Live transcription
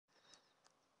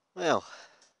Well,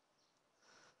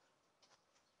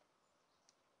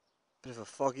 bit of a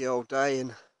foggy old day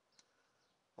in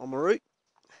on my route.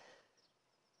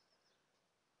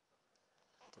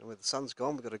 Don't know where the sun's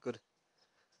gone. We've got a good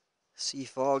sea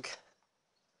fog.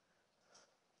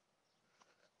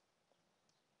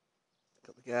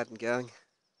 Got the garden going. A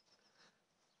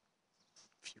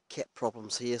few cat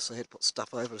problems here, so I had to put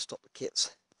stuff over to stop the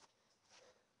cats.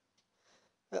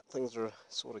 But things are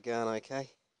sort of going okay.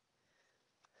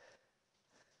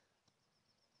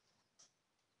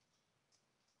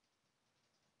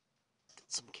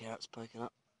 Got some carrots poking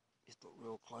up. Just look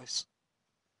real close.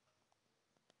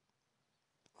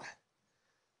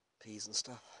 Peas and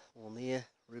stuff on there.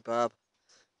 Rhubarb,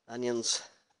 onions.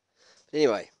 But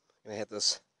anyway, I'm going to have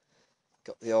this.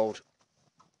 Got the old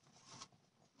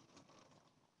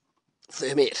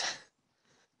Thermette.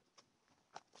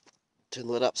 Turn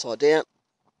the lid upside down.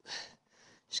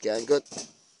 She's going good.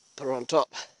 Put her on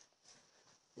top.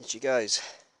 There she goes.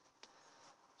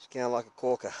 She's going like a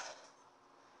corker.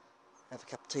 Have a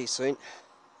cup of tea soon.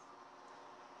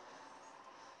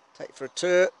 Take for a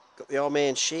tour. Got the old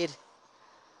man's shed.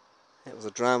 That was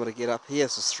a drama to get up here.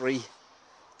 This is 3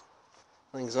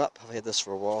 things up. I've had this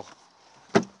for a while.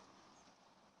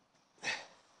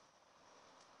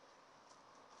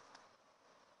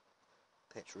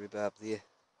 Patch of rhubarb there.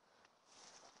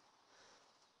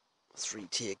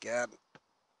 3-tier garden.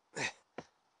 The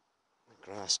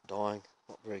grass dying.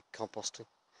 Not very composting.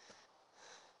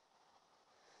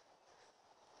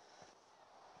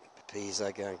 The peas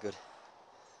are going good.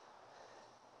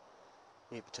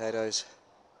 New potatoes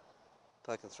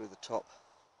poking through the top.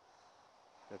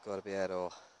 I've got to be able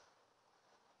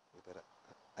to about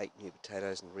 8 new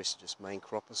potatoes and the rest are just main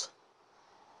croppers.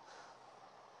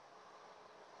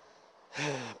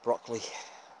 Broccoli.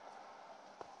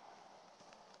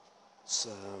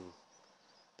 Some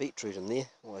beetroot in there.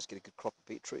 Always get a good crop of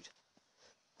beetroot.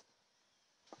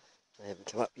 They haven't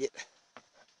come up yet.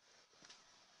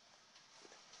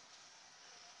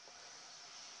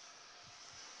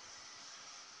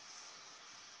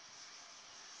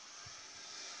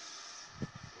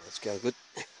 That's going good.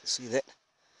 See that?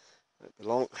 Won't be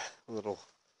long. A little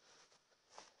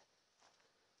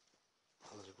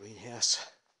greenhouse.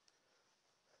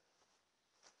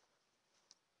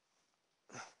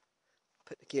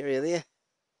 Picnic area there.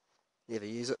 Never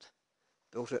use it.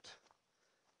 Built it.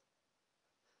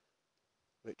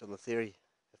 Worked on the theory,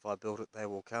 if I build it they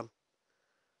will come.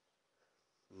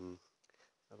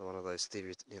 Another one of those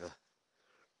theories that never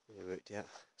worked out.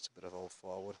 It's a bit of old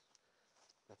firewood.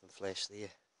 Nothing flash there.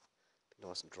 Be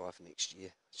nice and dry for next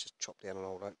year. It's just chopped down an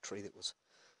old oak tree that was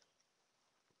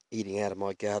eating out of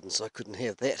my garden, so I couldn't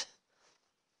have that.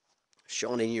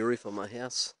 Shiny new roof on my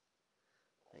house.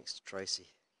 Thanks to Tracy.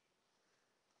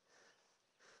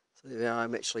 So there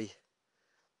I'm actually,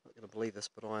 not going to believe this,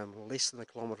 but I am less than a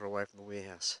kilometre away from the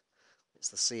warehouse. It's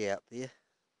the sea out there.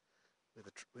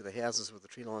 Where the houses with the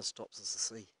tree line stops is the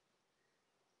sea.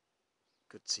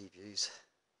 Good sea views.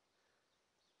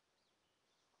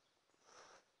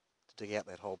 To dig out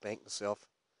that whole bank myself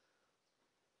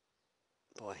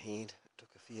by hand, it took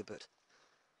a fair bit.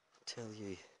 I tell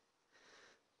you,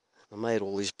 I made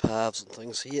all these paths and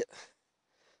things here.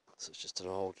 This is just it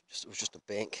was just a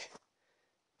bank.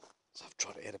 So I've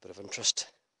tried to add a bit of interest.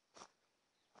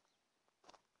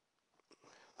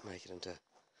 Make it into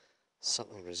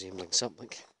something resembling something.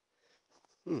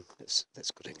 That's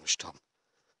good English, Tom.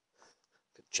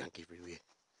 Got junk everywhere.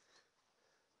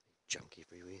 Junk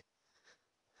everywhere.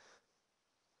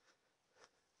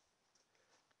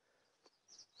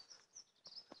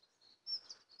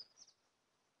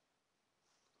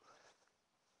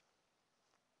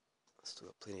 Still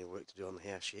got plenty of work to do on the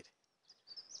house yet.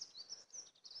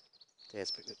 Dad's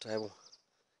picnic table.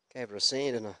 Gave her a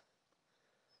sand and a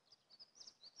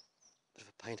bit of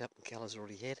a paint up and colours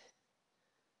already had.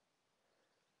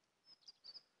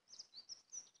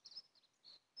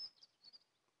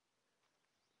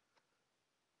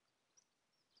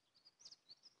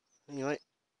 Anyway,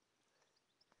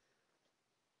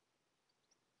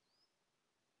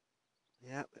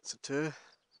 yeah, that's a tour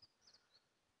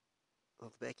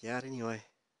of the backyard anyway.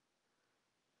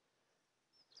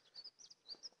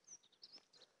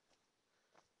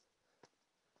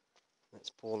 That's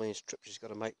Pauline's trip she's got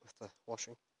to make with the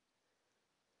washing.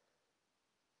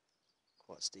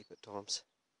 Quite steep at times.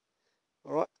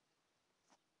 Alright.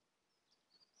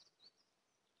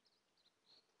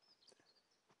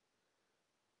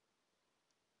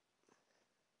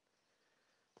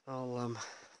 I'll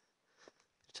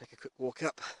take a quick walk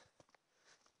up.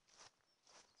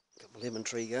 Got my lemon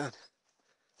tree going.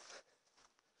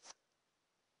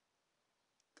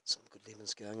 Some good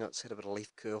lemons going on. It's had a bit of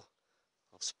leaf curl.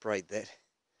 I've sprayed that.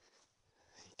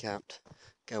 You can't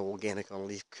go organic on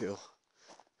leaf curl.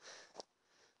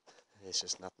 There's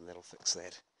just nothing that'll fix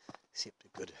that except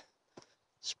a good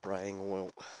spraying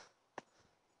oil.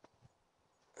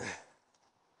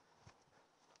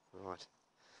 Right,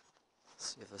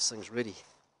 see if this thing's ready.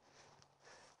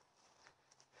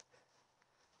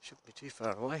 Shouldn't be too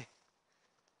far away.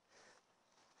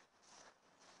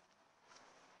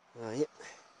 Yep.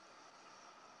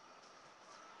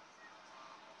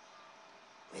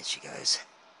 There she goes.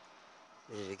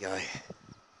 Ready to go.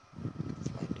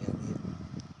 Flame down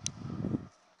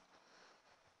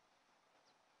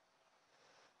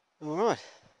there. Alright.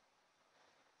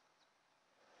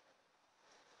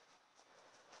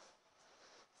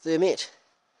 Thermette.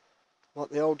 Like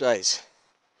the old days.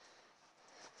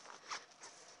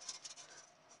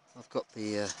 I've got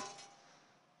the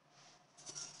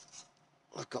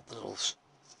little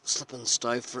slip-in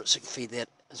stove for it, so you can feed that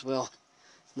as well.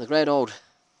 And the great old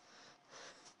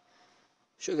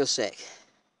sugar sack.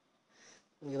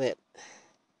 Look at that.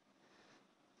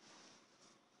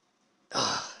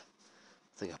 Oh,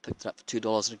 I think I picked it up for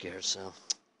 $2 at a garage sale.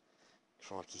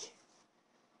 Crikey.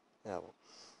 Oh well.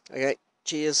 Okay,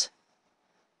 cheers.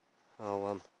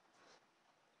 I'll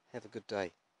have a good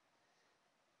day.